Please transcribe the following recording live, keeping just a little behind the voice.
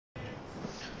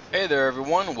Hey there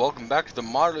everyone, welcome back to the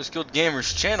Moderately Skilled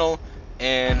Gamers channel,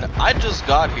 and I just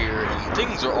got here and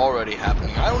things are already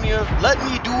happening. I don't even let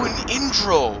me do an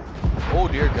intro. Oh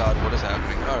dear God, what is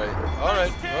happening?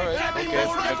 Alright, okay,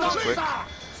 make this quick.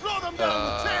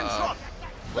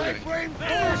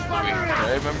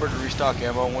 I remember to restock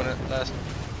ammo when it last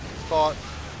thought.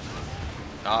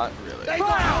 Not really.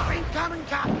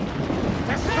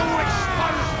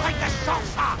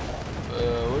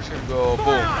 We're just gonna go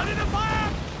boom.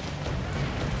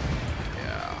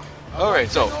 Alright,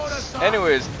 so,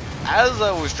 anyways, as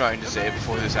I was trying to say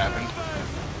before this happened,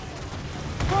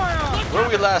 where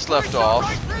we last left off,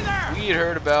 we had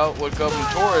heard about what Governor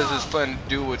Torres is planning to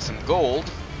do with some gold,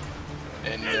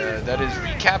 and that is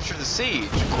recapture the Sage,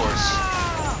 of course.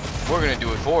 We're going to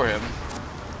do it for him,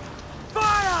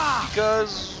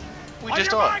 because we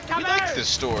just are. We like this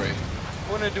story.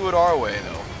 We're going to do it our way,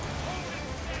 though,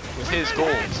 with his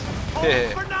gold.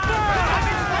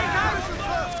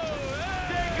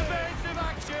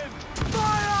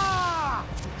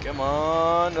 Come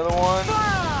on, another one.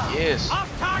 Yes.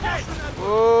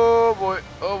 Oh boy,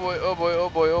 oh boy, oh boy, oh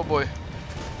boy, oh boy.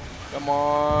 Come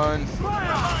on.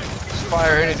 Just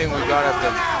fire anything we got at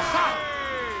them.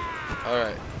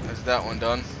 Alright, that's that one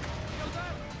done.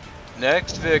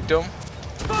 Next victim.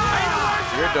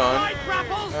 You're done.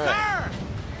 Alright.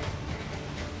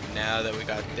 Now that we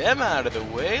got them out of the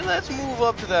way, let's move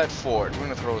up to that fort. We're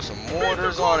gonna throw some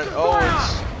mortars on it. Oh,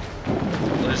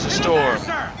 there's a storm.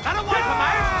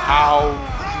 How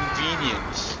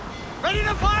convenient. Ready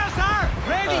to fire, sir!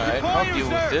 Ready to Alright, I'll deal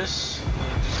with this.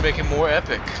 Just make it more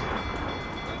epic.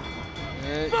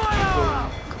 Kaboom.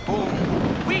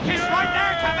 Weakest right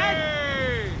there, come in!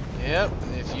 Yep,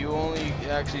 if you only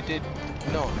actually did...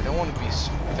 No, I don't want to be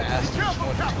fast. I just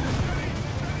want to...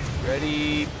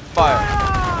 Ready, fire.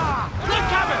 Good,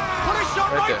 Kevin! Put a shot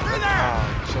right through there!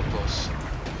 Ah, so close.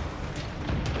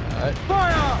 Alright.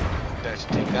 Fire! That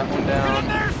should take that one down.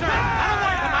 There, sir! That'll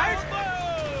wipe him out!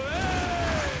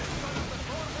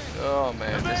 Oh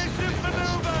man, this is ridiculous.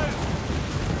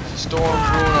 There's a storm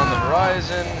brewing on the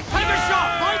horizon. Take a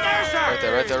shot! Right there, sir!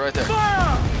 Right there.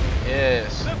 Fire!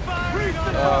 Yes.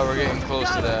 Oh, we're getting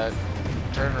close to that.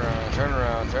 Turn around.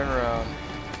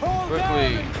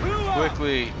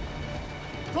 Quickly.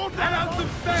 Let out some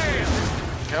sail!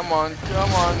 Come on.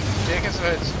 Taking some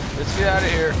hits. Let's get out of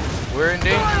here. We're in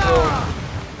danger zone.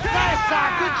 There's a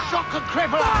good shocker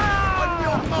cripple! On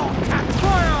your mark,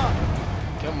 fire!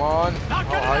 Come on. Oh,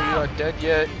 are you not dead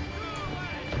yet?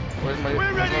 Where's my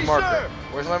marker?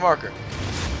 Where's my marker?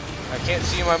 I can't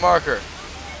see my marker.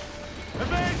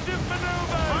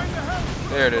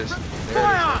 There it is. Okay.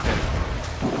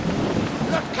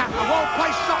 Look, Captain, I won't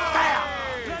play shot there!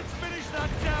 Let's finish that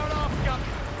town off,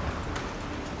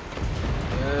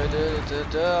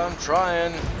 Captain. I'm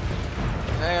trying.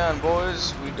 Hang on,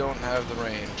 boys. We don't have the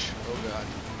range. Oh god.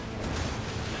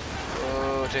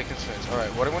 Oh, taking swings.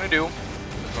 Alright, what I'm gonna do is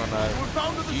I'm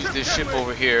gonna use this ship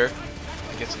over here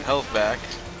to get some health back.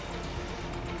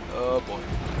 Oh boy.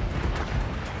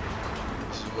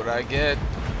 This is what I get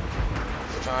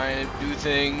for trying to do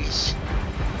things.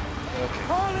 Okay.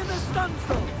 Call in the stun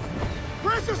zone!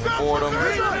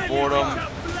 Board them.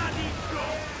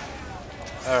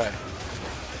 Alright.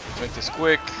 Let's make this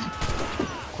quick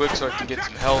so I can get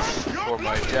some health for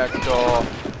my Jackdaw.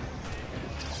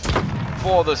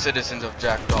 For the citizens of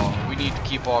Jackdaw, we need to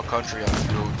keep our country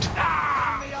afloat.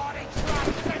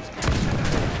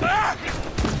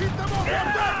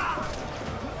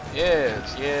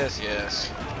 Yes.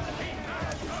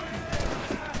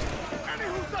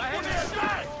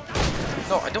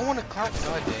 No, I don't want to clap.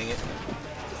 God dang it.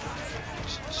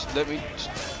 Just let me...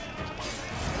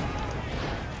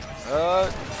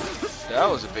 that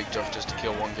was a big jump just to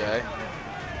kill one guy.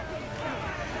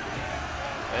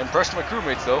 And impressed my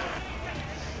crewmates though.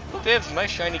 Look, they have some nice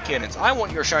shiny cannons. I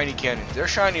want your shiny cannons. They're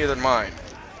shinier than mine.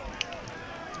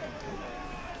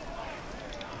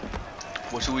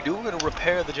 What should we do? We're going to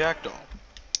repair the Jackdaw.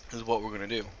 This is what we're going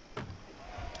to do.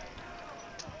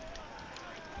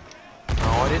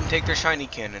 Oh, I didn't take their shiny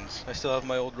cannons. I still have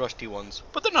my old rusty ones.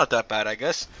 But they're not that bad, I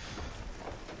guess.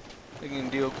 They can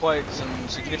deal quite some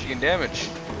significant damage.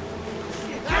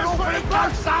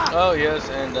 Oh yes,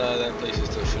 and that place is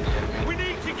still shooting at me. We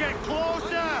need to get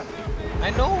closer. I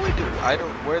know we do. I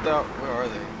don't. Where are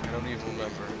they? I don't even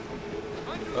remember.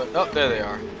 Oh, there they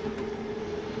are.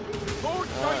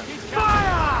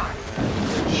 Fire!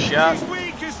 Shot.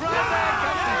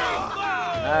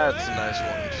 That's a nice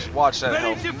one. Just watch that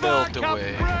health melt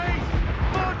away.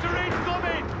 Mortar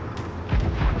incoming.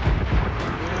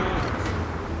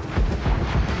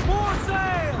 More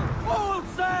sail! All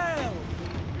sail!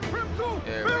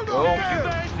 There we go.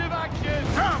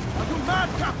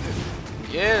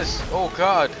 Yes. Oh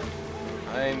God.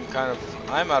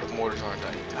 I'm out of mortars, aren't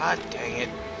I? God dang it.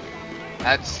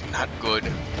 That's not good.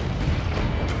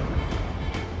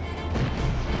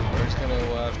 We're just gonna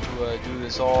have to do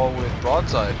this all with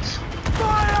broadsides.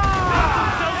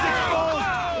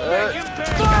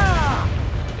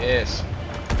 Yes.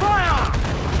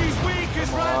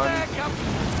 Come on.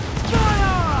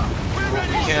 But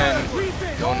we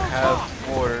don't have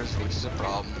mortars, which is a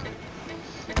problem.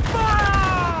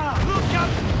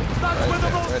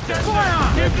 Right there.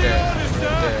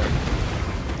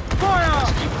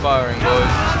 Just keep firing,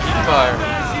 boys. Just keep firing.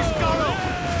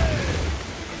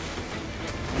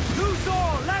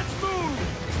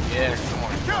 Yeah, come on.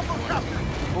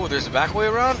 Oh, there's a back way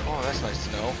around? Oh, that's nice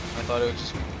to know. I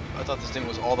thought this thing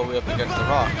was all the way up against the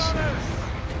rocks.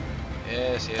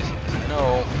 Yes, I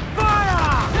know.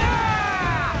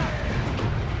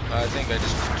 I think I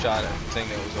just shot a thing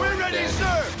that was already dead.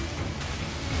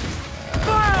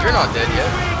 You're not dead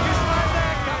yet.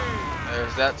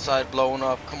 There's that side blowing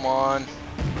up. Come on.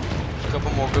 Just a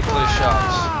couple more good place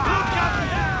shots.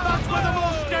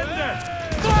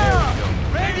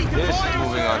 There we go. This is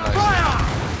moving on nicely.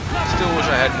 Still wish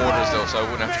I had mortars though, so I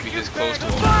wouldn't have to be this close to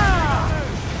them.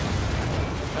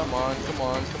 Come on.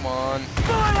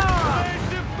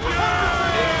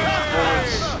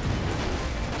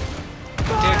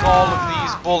 Take all of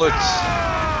these bullets.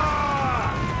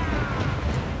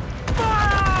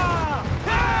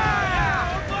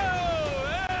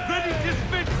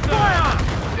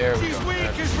 There we go.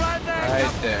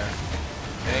 Right there.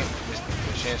 Okay, missed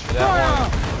a chance for that one.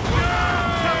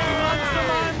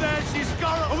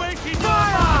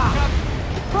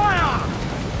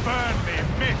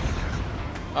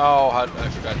 Oh, I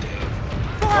forgot to aim.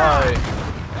 Sorry.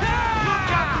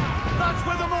 That's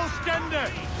where the most tender.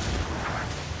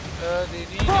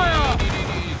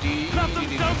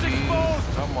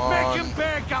 Come on. I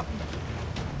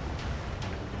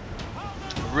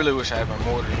really wish I had my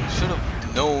mortar. Should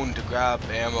have known to grab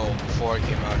ammo before I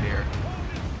came out here.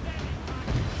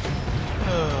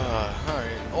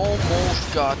 Alright,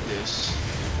 almost got this.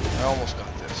 I almost got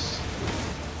this.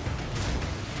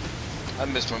 I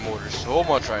miss my mortars so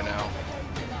much right now.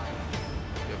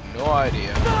 You have no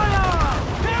idea.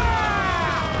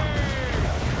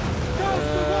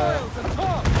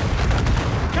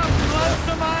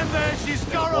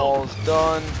 The wall's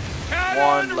done.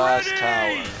 One last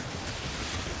tower.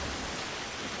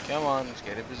 Come on, let's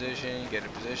get in position,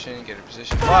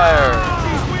 Fire!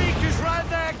 She's weak, is right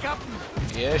there, Captain.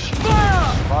 Yeah, she is.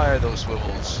 Fire those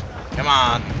swivels. Come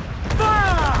on.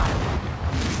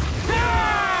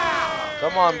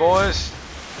 Come on, boys.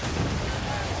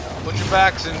 Put your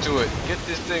backs into it. Get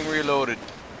this thing reloaded.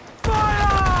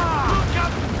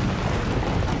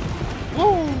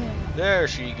 Woo! There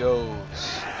she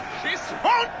goes.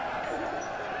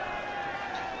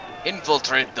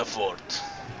 Infiltrate the fort.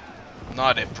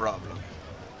 Not a problem.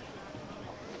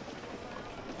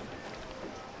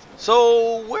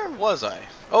 So, where was I?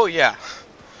 Oh yeah.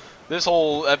 This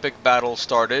whole epic battle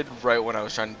started right when I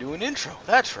was trying to do an intro.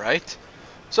 That's right.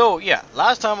 So yeah,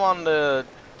 last time on the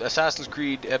Assassin's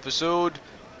Creed episode,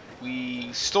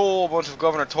 we stole a bunch of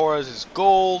Governor Torres's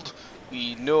gold.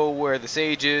 We know where the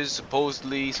sage is.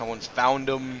 Supposedly, someone's found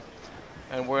him,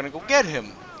 and we're gonna go get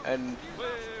him. And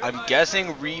I'm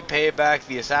guessing repay back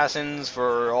the assassins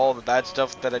for all the bad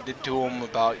stuff that I did to them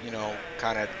about, you know,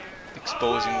 kind of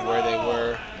exposing where they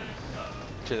were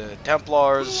to the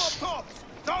Templars.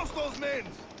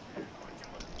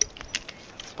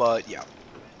 But yeah.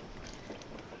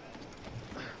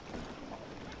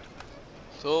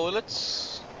 So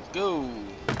let's go.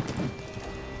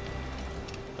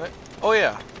 Right. Oh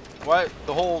yeah. Why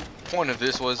the whole point of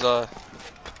this was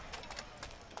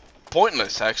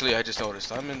pointless, actually. I just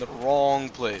noticed I'm in the wrong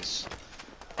place,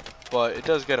 but it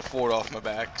does get a fort off my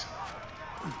back.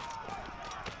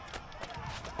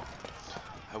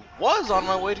 I was on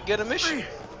my way to get a mission.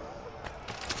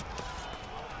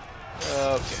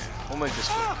 Okay, we'll make this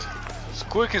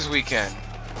quick as we can.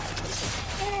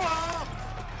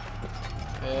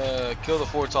 Kill the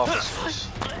fort's officers.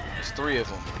 There's 3 of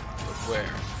them. But where?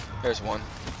 There's one.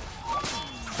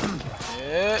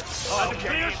 Yeah.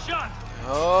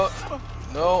 Oh,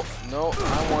 no,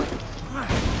 I want.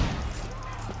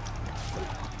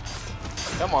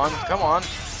 Come on.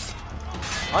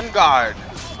 On guard.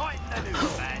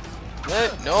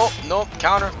 No,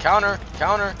 counter.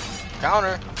 Come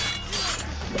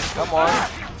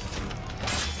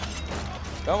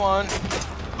on.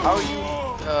 How are you?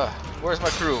 Where's my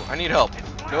crew? I need help.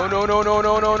 No.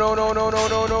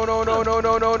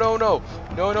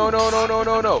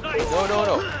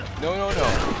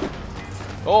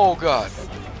 Oh god.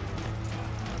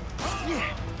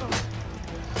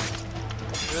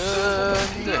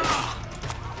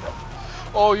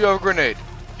 Oh, you have a grenade.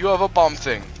 You have a bomb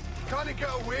thing. Can't he get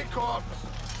away, corpse?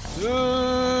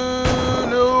 No!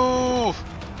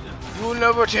 You'll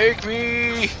never take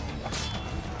me!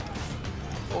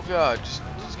 Oh god,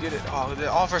 just get it. Oh, the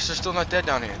officer's still not dead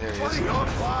down here. There he is.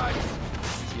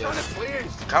 Yeah.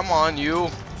 Come on, you.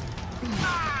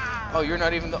 Oh, you're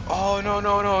not even the... Oh, no.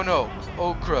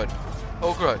 Oh, crud.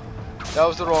 Oh, crud. That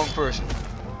was the wrong person.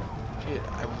 Shit,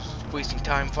 I was wasting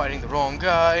time fighting the wrong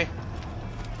guy.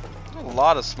 There's a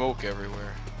lot of smoke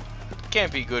everywhere.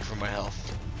 Can't be good for my health.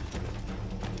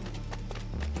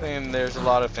 And there's a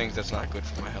lot of things that's not good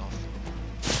for my health.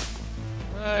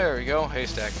 There we go.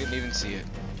 Haystack. Didn't even see it.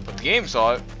 But the game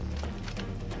saw it.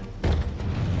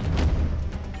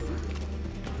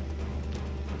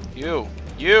 You.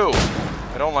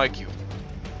 I don't like you.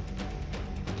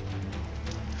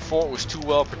 The fort was too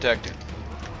well protected.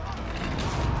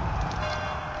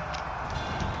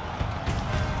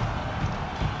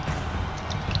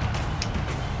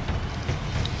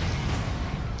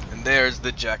 And there's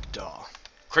the jackdaw.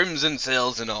 Crimson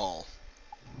sails and all.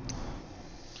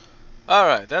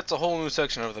 Alright, that's a whole new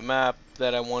section of the map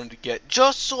that I wanted to get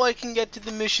just so I can get to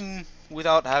the mission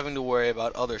without having to worry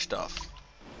about other stuff.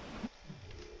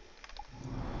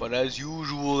 But as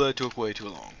usual, that took way too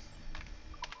long.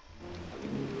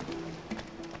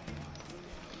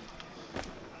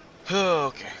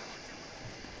 Okay.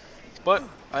 But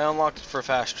I unlocked it for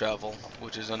fast travel,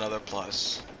 which is another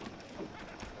plus.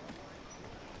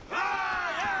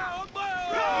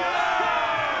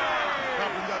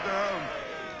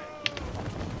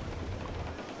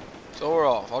 So we're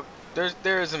off.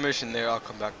 There is a mission there. I'll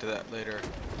come back to that later.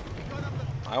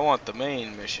 I want the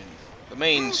main mission. The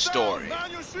main story.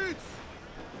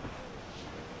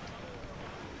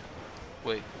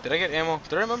 Wait, did I get ammo?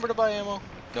 Did I remember to buy ammo?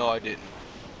 No, I didn't.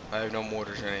 I have no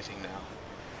mortars or anything now.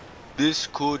 This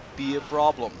could be a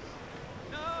problem.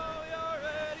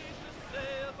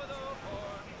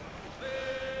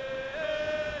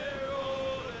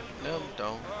 No,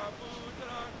 don't.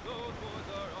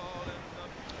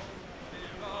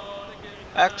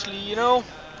 Actually, you know,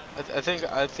 I think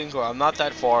I'm not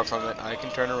that far from it. I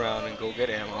can turn around and go get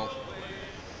ammo.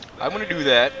 I'm gonna do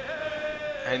that,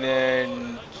 and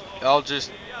then I'll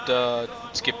just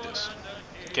skip this.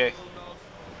 Okay.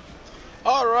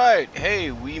 All right.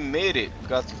 Hey, we made it. We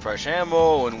got some fresh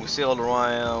ammo, and we sailed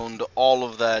around all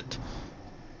of that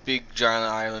big giant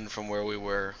island from where we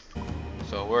were.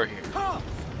 So we're here. Cops,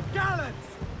 gallants,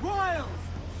 royals,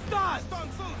 studs.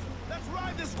 Let's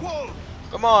ride this squall.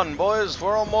 Come on, boys,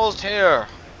 we're almost here.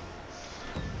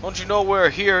 Don't you know where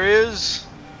here is?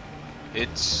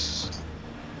 It's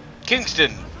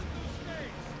Kingston.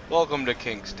 Welcome to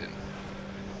Kingston.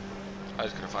 I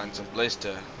was gonna find some place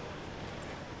to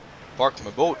park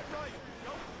my boat.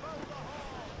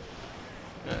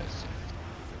 Yes.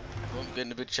 I'm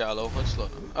getting a bit shallow. Let's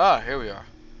look. Ah, here we are.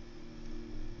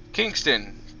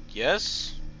 Kingston.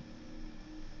 Yes.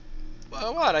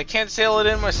 Well, what? I can't sail it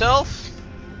in myself?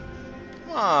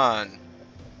 Come on.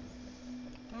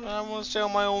 I'm gonna sail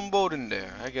my own boat in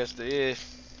there. I guess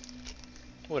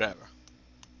whatever.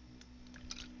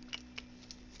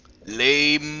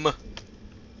 Lame.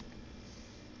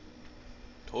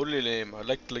 Totally lame. I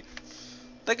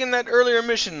like in that earlier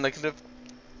mission, like in the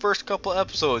first couple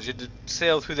episodes, you had to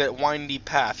sail through that windy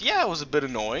path. Yeah, it was a bit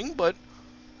annoying, but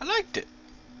I liked it.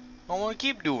 I want to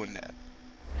keep doing that.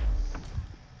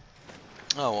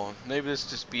 Oh well, maybe this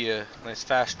just be a nice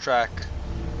fast track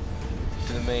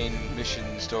to the main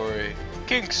mission story.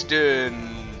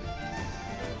 Kingston!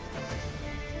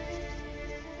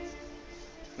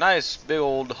 Nice big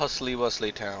old hustly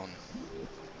bustly town.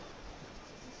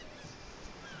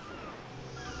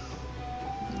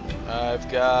 I've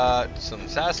got some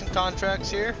assassin contracts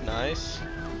here. Nice.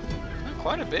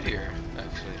 Quite a bit here,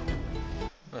 actually.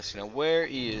 Let's see now, where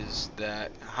is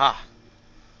that? Aha!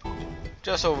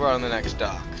 Just over on the next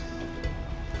dock.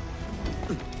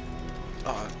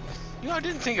 You know, I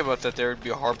didn't think about that there would be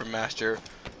a harbor master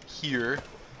here.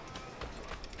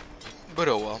 But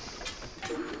oh well.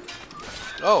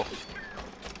 Oh!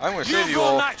 I'm gonna save you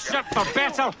all. that ship for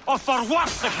better or for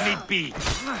worse if need be.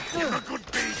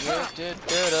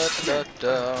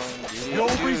 You'll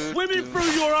be swimming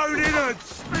through your own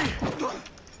innards.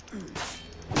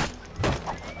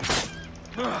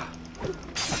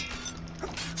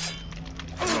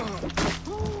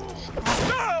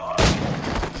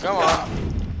 Come on.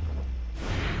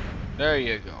 There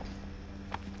you go.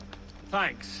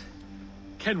 Thanks.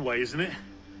 Kenway, isn't it?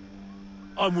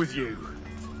 I'm with you.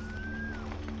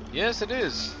 Yes, it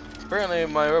is. Apparently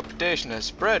my reputation has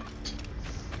spread.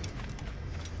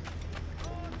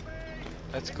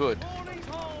 That's good.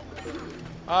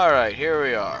 Alright, here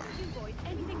we are.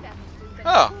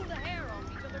 Oh!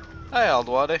 Hi,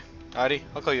 Aldwade. Addy.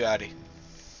 I'll call you Addy.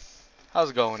 How's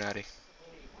it going, Addy?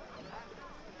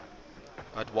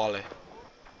 Adwale.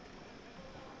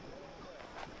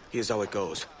 Here's how it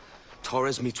goes.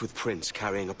 Torres meets with Prince,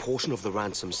 carrying a portion of the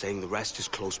ransom, saying the rest is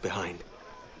close behind.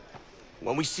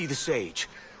 When we see the Sage,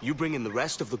 you bring in the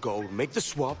rest of the gold, make the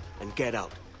swap, and get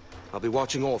out. I'll be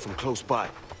watching all from close by.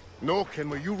 No,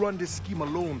 Kenway, you run this scheme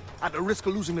alone, at the risk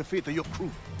of losing the faith of your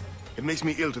crew. It makes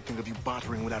me ill to think of you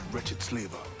bartering with that wretched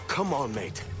slaver. Come on,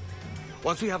 mate.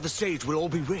 Once we have the Sage, we'll all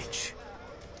be rich.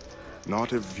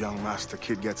 Not if young Master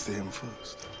Kid gets to him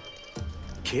first.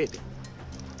 Kid?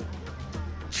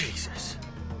 Jesus.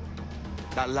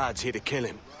 That lad's here to kill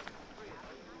him.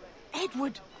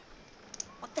 Edward!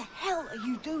 What the hell are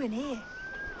you doing here?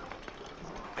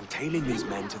 I'm tailing these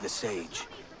men to the Sage.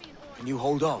 Can you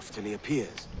hold off till he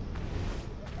appears?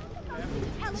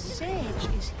 The Sage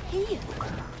is here.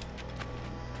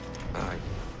 Aye.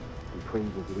 And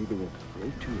Prince is leading us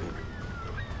straight to him.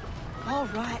 All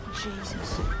right,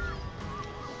 Jesus.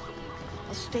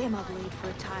 I'll stay in my blade for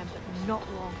a time, but not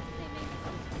long.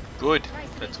 Good.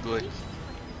 That's good.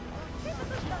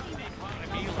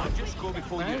 Just go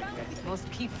before you. Must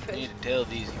keep I fit. need to tail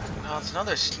these. No, it's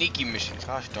another sneaky mission.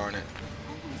 Gosh darn it.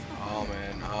 Oh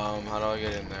man. How do I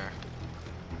get in there?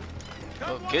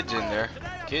 Oh, Kid's in there.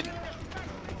 Kid.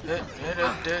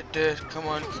 Come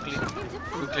on,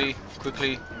 quickly.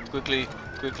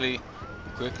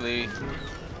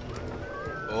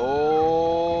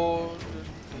 Oh.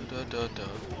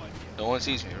 No one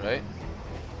sees me, right?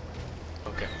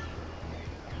 Okay.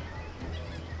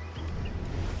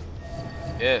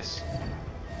 Yes.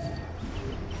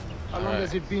 How long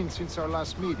has it been since our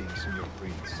last meeting, Senor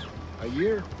Prince? A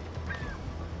year?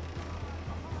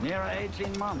 Near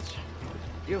 18 months.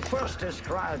 You first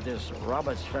described this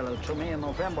Roberts fellow to me in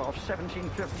November of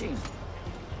 1715.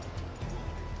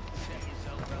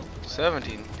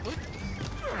 17. What?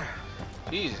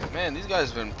 Jeez, man, these guys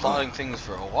have been plotting things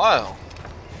for a while.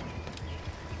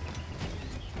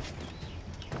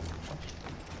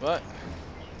 What?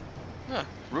 Huh,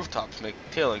 rooftops make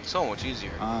tailing so much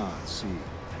easier. Ah, I see.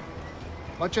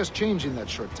 Much has changed in that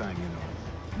short time, you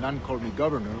know. None called me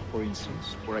governor, for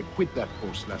instance, where I quit that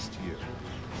post last year.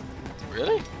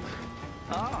 Really?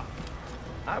 Ah,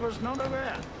 I was not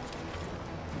aware.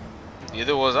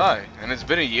 Neither was I. And it's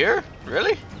been a year?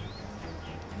 Really?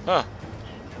 Huh.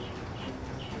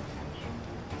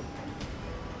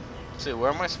 Let's see,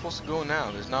 where am I supposed to go now?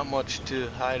 There's not much to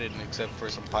hide in except for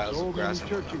some piles So of grass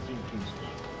many and churches whatnot. in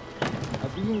Kingston.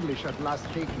 Have the English at last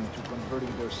taken to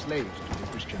converting their slaves to the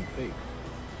Christian faith?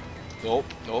 Nope,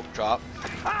 drop.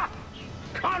 Ha!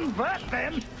 Convert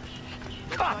them?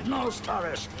 God knows,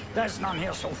 Torres. There's none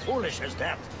here so foolish as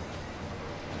that.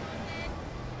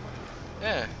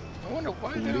 Yeah, I wonder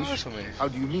why there are English? so many. How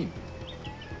do you mean?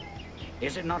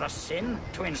 Is it not a sin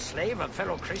to enslave a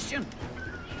fellow Christian?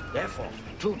 Therefore,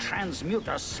 to transmute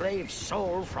a slave's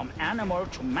soul from animal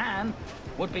to man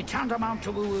would be tantamount to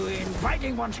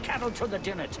inviting one's cattle to the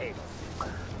dinner table.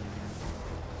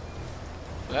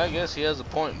 I guess he has a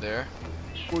point there.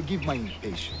 Forgive my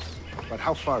impatience, but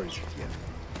how far is it yet?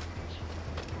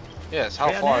 Yes, how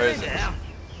We're far nearly is it? there.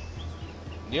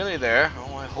 Nearly there.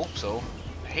 Oh, I hope so.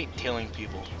 I hate tailing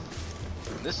people.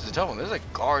 This is a tough one. There's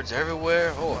like guards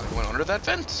everywhere. Oh, I went under that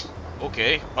fence.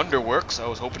 Okay, underworks. I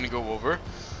was hoping to go over.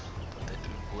 But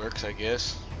that works, I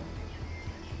guess.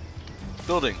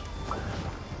 Building.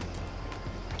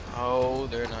 Oh,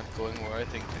 they're not going where I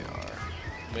think they are.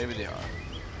 Maybe they are.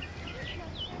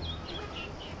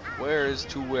 Where is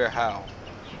to where how?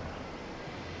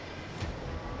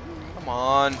 Come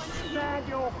on. Stand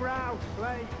your ground,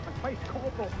 slave, and face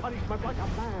corporal punishment like a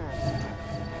man.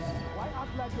 Why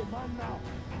act like a man now?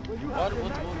 Will you have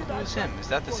Who is him? Is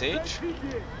that the Sage?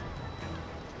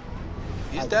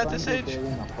 Is I that the find you Sage?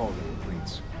 bearing a problem,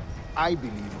 Prince. I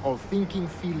believe all thinking,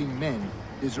 feeling men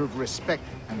deserve respect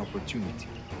and opportunity.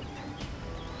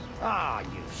 Ah,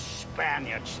 you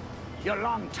Spaniards. Your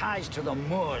long ties to the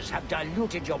Moors have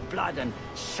diluted your blood and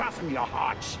softened your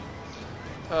hearts.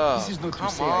 Oh, This is not to come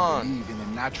say I on. believe in the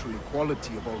natural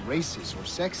equality of all races or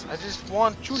sexes. I just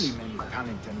want. Surely men with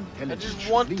talent and I intelligence just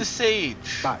should want lead. the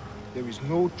Sage. But there is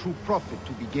no true profit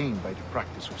to be gained by the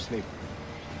practice of slavery.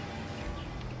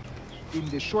 In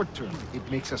the short term, it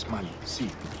makes us money, see.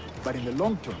 But in the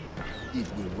long term, it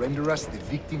will render us the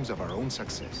victims of our own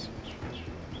success.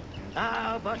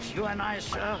 Ah, but you and I,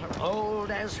 sir,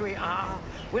 old as we are,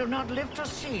 will not live to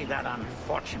see that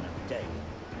unfortunate day.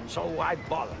 So why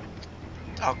bother?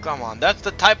 Oh, come on. That's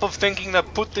the type of thinking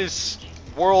that put this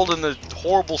world in the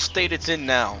horrible state it's in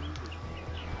now.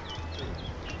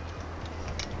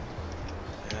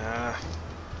 Yeah.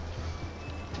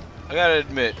 I gotta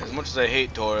admit, as much as I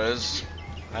hate Torres,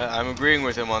 I'm agreeing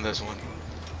with him on this one.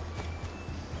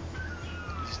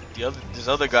 This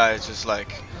other guy is just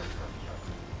like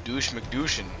douche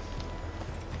McDouchin.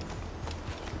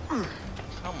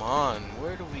 Come on,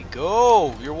 where do we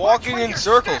go? You're walking in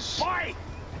circles.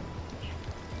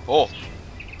 Oh.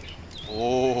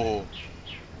 Oh.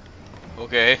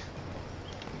 Okay.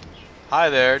 Hi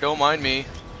there, don't mind me.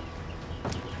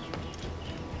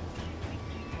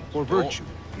 For virtue,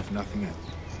 if nothing else.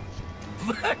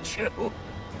 Virtue?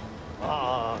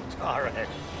 Oh, Torres.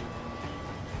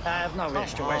 I have no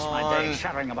wish to waste my day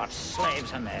chattering about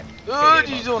slaves and their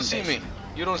you don't see me.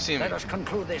 You don't see me. Let us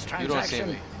conclude this You don't see transaction,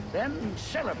 me. then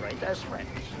celebrate as friends.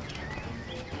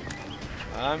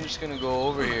 I'm just gonna go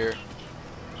over here.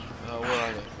 Where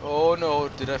are they? Oh no,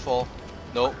 did I fall?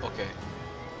 No, okay.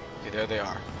 Okay, there they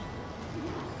are.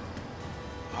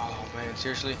 Oh man,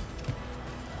 seriously?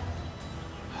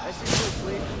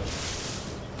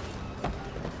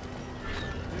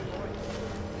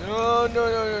 No, no,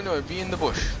 no, no, no. Be in the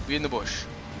bush. Be in the bush.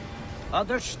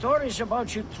 Other stories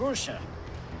about you, Trusa.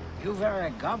 You were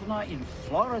a governor in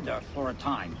Florida for a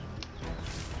time.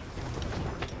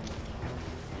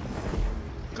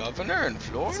 Governor in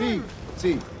Florida?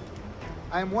 See.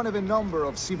 I am one of a number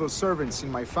of civil servants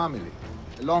in my family.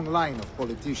 A long line of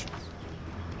politicians.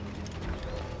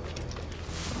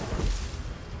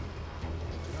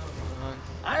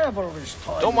 I have always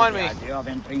toyed Don't mind with me. the idea of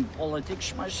entering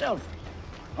politics myself.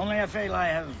 Only I feel I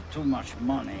have too much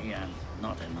money and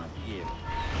not enough years.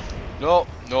 No,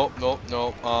 no, no,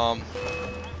 no.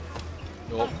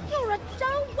 Nope. You're a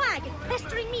dull wag, and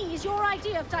pestering me is your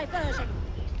idea of diversion.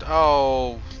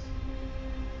 Oh.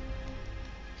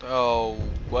 Oh,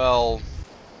 well.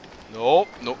 Nope,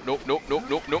 nope, nope, nope, nope,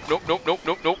 nope, nope, nope, nope, nope,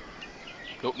 nope, nope.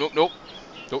 Nope, nope, nope.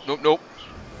 Nope, nope, nope.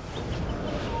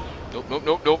 Nope, nope,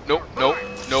 nope, nope, nope, nope,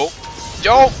 nope.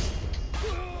 Yo!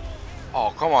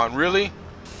 Oh, come on, really?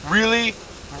 Really?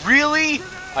 Really?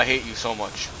 I hate you so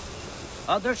much.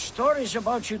 Other stories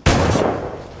about you,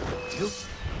 Trusa.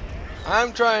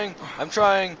 I'm trying.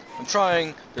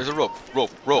 There's a rope.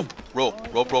 Rope.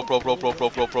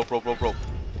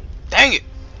 Dang it!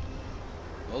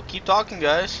 Well, keep talking,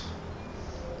 guys.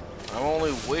 I'm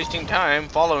only wasting time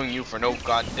following you for no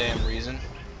goddamn reason.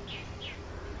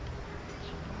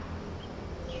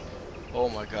 Oh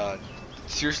my god.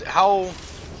 Seriously, how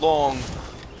long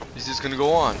is this gonna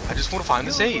go on? I just want to find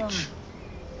the sage.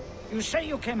 You say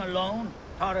you came alone,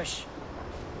 Torres?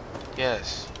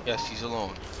 Yes, he's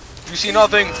alone. You see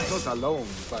nothing? Not alone,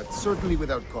 but certainly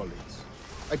without colleagues.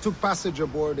 I took passage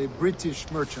aboard a British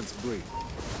merchant's brig.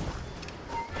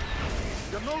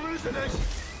 You're no losing this.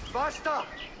 Faster.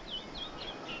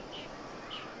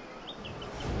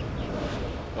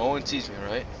 No one sees me,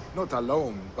 right? Not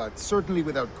alone, but certainly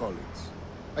without colleagues.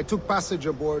 I took passage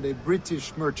aboard a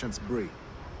British merchant's brig.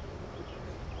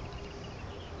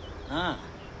 Ah.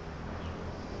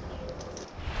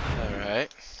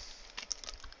 Alright.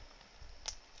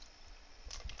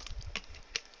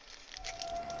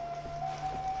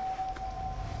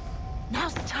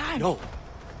 Now's the time. No.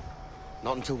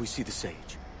 Not until we see the sage.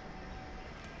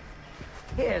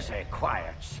 Here's a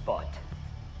quiet spot.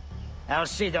 I'll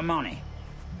see the money.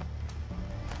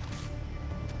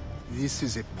 This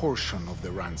is a portion of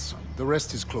the ransom. The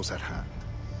rest is close at hand.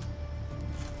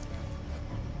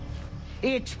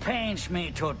 It pains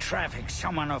me to traffic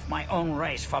someone of my own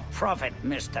race for profit,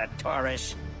 Mr.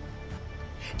 Torres.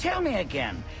 Tell me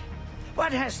again,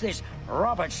 what has this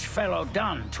Roberts fellow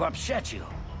done to upset you?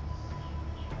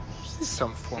 Is this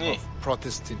some form of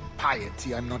Protestant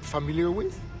piety I'm not familiar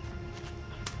with?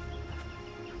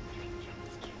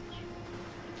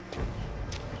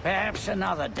 Perhaps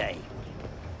another day.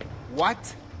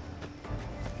 What?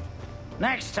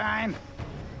 Next time,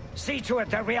 see to it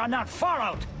that we are not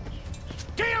followed.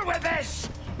 Deal with this!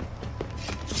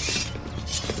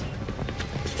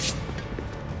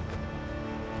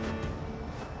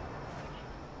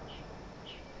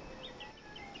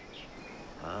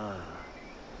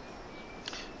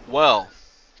 Well,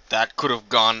 that could have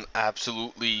gone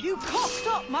absolutely... You cocked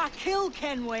up my kill,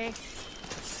 Kenway.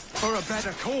 For a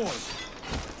better cause.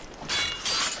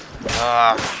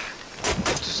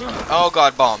 Oh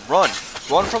god, bomb. Run!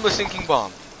 Run from the sinking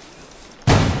bomb.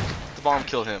 The bomb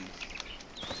killed him.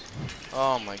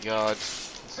 Oh my god.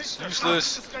 This is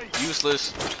useless.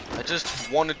 Useless. I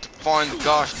just wanted to find the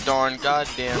gosh darn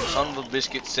goddamn son of a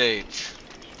biscuit sage.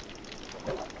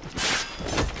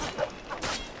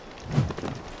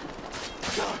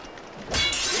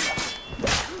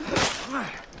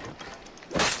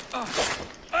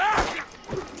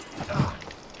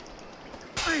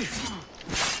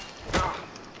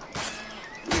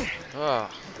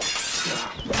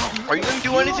 Are you gonna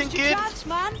do anything, kid? Chance,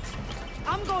 man.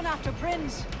 I'm going after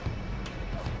Prince.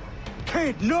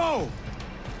 Kid, no!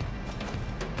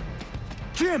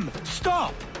 Jim,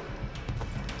 stop!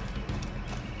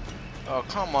 Oh,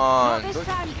 come on. Not this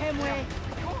time, Kenway.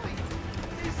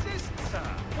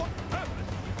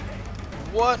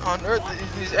 What on earth?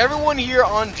 Is everyone here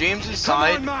on James's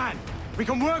side? Come on, man! We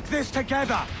can work this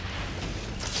together!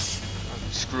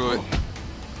 Screw it.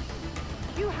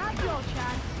 You had your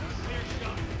chance.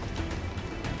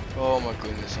 Oh my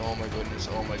goodness, oh my goodness,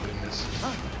 oh my goodness.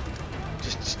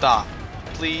 Just stop,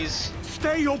 please.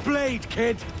 Stay your blade,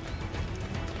 kid!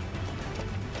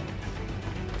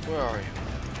 Where are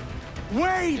you?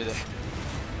 Wait!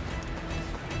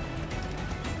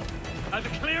 That's a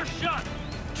clear shot.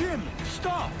 Jim,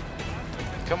 stop!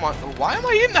 Come on, why am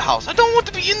I in the house? I don't want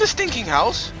to be in the stinking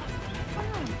house.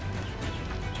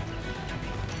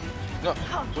 No,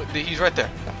 wait, he's right there.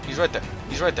 He's right there.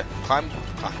 He's right there. Climb,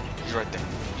 climb. He's right there.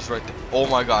 He's right there. Oh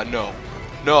my god, no.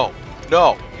 No.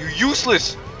 No. You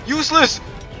useless. Useless.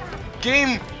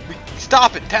 Game.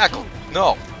 Stop it. Tackle.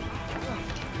 No.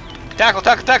 Tackle,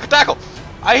 tackle, tackle, tackle.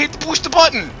 I hate to push the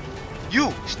button.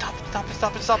 You. Stop it, stop it,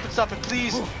 stop it, stop it, stop it.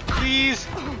 Please. Please.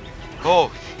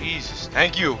 Oh, Jesus.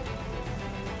 Thank you.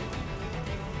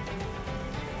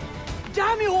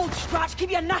 Damn you, old Stratch.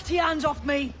 Keep your natty hands off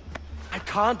me. I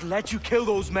can't let you kill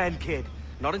those men, kid.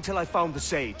 Not until I found the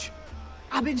sage.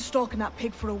 I've been stalking that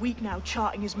pig for a week now,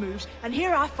 charting his moves, and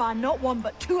here I find not one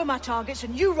but two of my targets,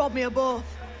 and you robbed me of both.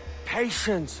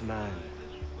 Patience, man.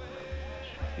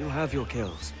 You'll have your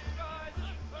kills.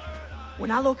 When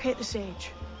I locate the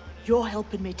sage, you're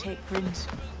helping me take Prince.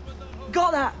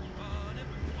 Got that?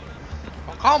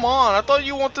 Oh, come on. I thought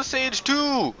you want the sage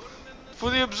too. For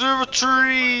the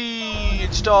observatory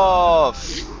and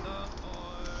stuff.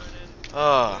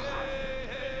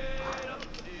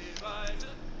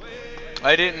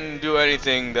 I didn't do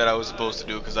anything that I was supposed to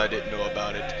do because I didn't know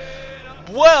about it.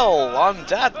 Well, on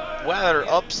that rather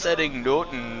upsetting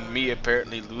note and me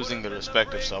apparently losing the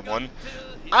respect of someone,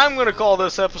 I'm going to call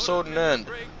this episode an end.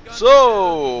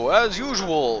 So, as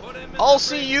usual, I'll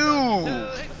see you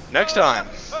next time.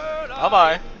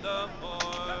 Bye-bye.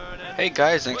 Hey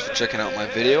guys, thanks for checking out my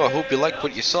video. I hope you liked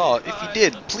what you saw. If you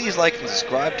did, please like and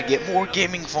subscribe to get more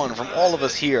gaming fun from all of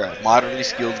us here at Moderately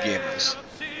Skilled Gamers.